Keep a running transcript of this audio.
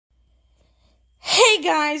Hey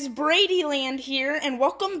guys, Bradyland here, and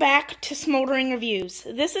welcome back to Smoldering Reviews.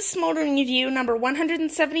 This is Smoldering Review number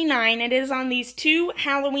 179, and it is on these two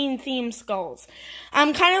Halloween-themed skulls.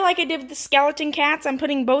 Kind of like I did with the skeleton cats, I'm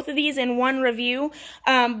putting both of these in one review,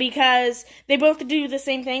 because they both do the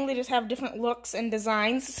same thing, they just have different looks and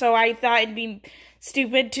designs, so I thought it'd be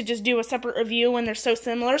stupid to just do a separate review when they're so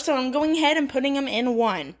similar, so I'm going ahead and putting them in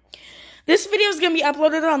one. This video is going to be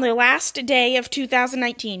uploaded on the last day of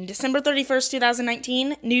 2019, December 31st,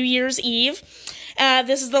 2019, New Year's Eve.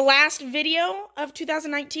 This is the last video of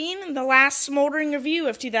 2019 and the last Smoldering review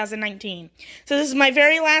of 2019. So this is my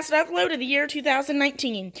very last upload of the year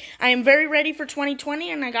 2019. I am very ready for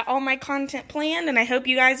 2020 and I got all my content planned and I hope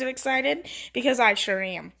you guys are excited because I sure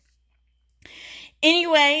am.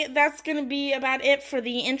 Anyway, that's going to be about it for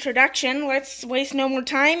the introduction. Let's waste no more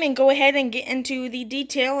time and go ahead and get into the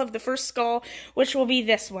detail of the first skull, which will be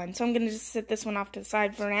this one. So I'm going to just set this one off to the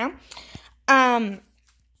side for now.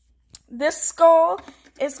 This skull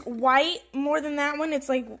is white more than that one. It's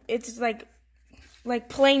like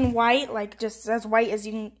plain white, like just as white as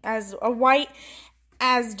you can, as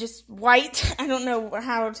just white. I don't know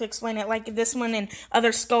how to explain it. Like this one and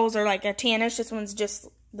other skulls are like a tannish. This one's just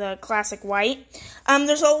the classic white.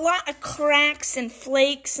 There's a lot of cracks and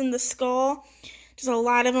flakes in the skull. There's a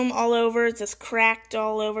lot of them all over. It's just cracked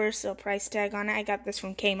all over. Still price tag on it. I got this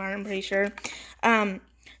from Kmart, I'm pretty sure.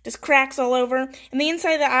 Just cracks all over. And the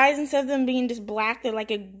inside of the eyes, instead of them being just black, they're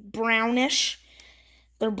like a brownish.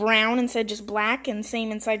 They're brown instead of just black, and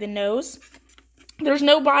same inside the nose. There's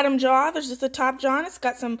no bottom jaw. There's just the top jaw. And it's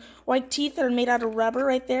got some white teeth that are made out of rubber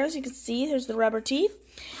right there. As you can see, there's the rubber teeth.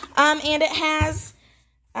 And it has...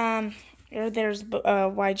 there's a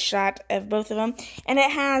wide shot of both of them, and it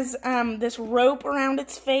has this rope around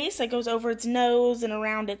its face that goes over its nose and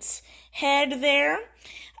around its head there.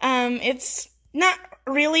 It's not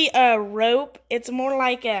really a rope, it's more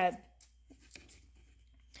like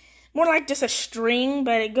just a string,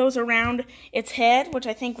 but it goes around its head, which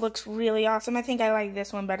I think looks really awesome. I think I like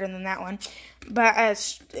this one better than that one. But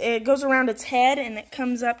it goes around its head and it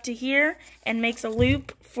comes up to here and makes a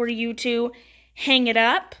loop for you to hang it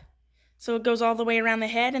up. So it goes all the way around the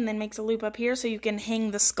head and then makes a loop up here so you can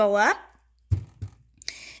hang the skull up.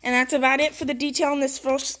 And that's about it for the detail on this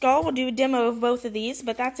first skull. We'll do a demo of both of these,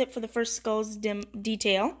 but that's it for the first skull's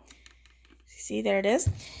detail. See, there it is.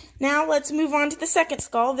 Now let's move on to the second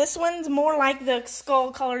skull. This one's more like the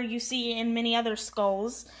skull color you see in many other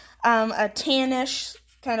skulls. A tannish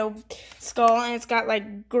kind of skull, and it's got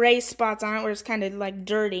like gray spots on it where it's kind of like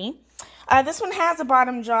dirty. This one has a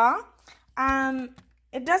bottom jaw.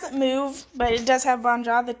 It doesn't move, but it does have a bottom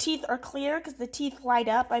jaw. The teeth are clear because the teeth light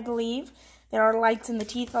up, I believe. There are lights in the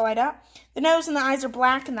teeth that light up. The nose and the eyes are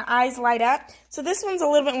black, and the eyes light up. So this one's a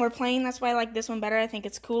little bit more plain. That's why I like this one better. I think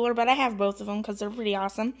it's cooler, but I have both of them because they're pretty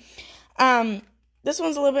awesome. This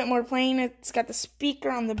one's a little bit more plain. It's got the speaker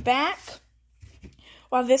on the back,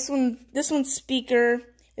 while this one's speaker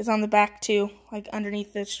is on the back too, like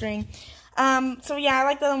underneath the string. So yeah, I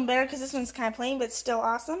like that one better because this one's kind of plain, but still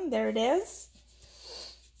awesome. There it is.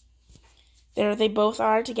 There they both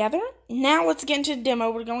are together. Now let's get into the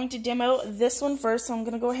demo. We're going to demo this one first, so I'm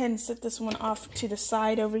going to go ahead and set this one off to the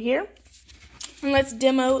side over here. And let's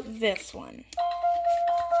demo this one.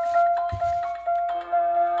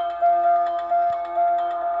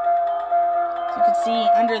 So you can see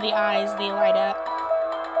under the eyes, they light up.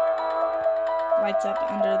 Lights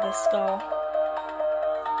up under the skull.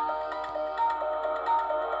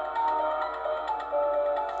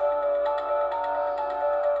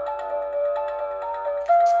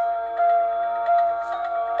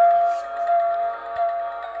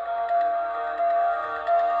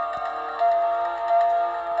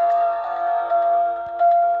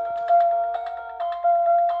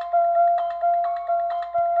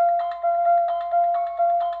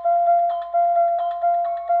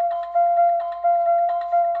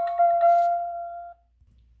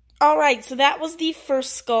 Alright, so that was the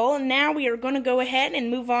first skull, and now we are going to go ahead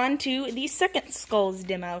and move on to the second skull's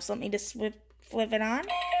demo. So let me just flip it on.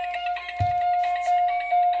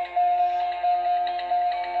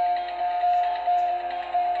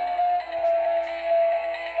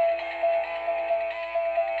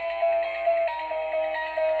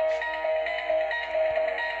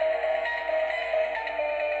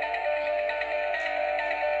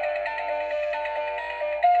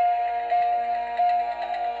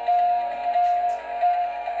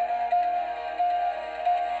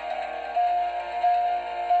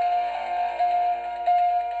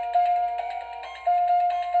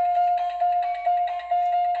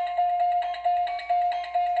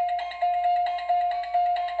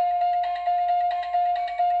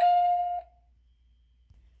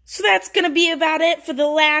 So that's going to be about it for the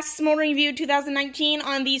last Smoldering Review 2019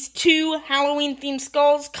 on these 2 Halloween-themed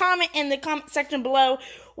skulls. Comment in the comment section below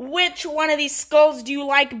which one of these skulls do you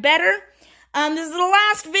like better. This is the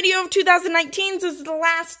last video of 2019, so this is the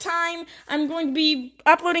last time I'm going to be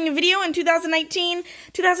uploading a video in 2019.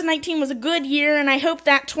 2019 was a good year, and I hope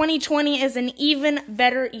that 2020 is an even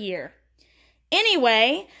better year.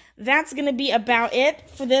 Anyway, that's going to be about it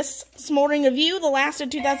for this Smoldering Review, the last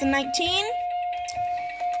of 2019.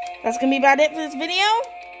 That's going to be about it for this video.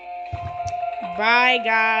 Bye,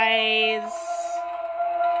 guys.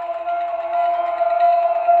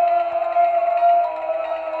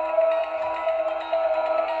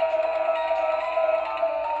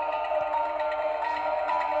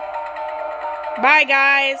 Bye,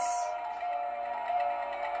 guys.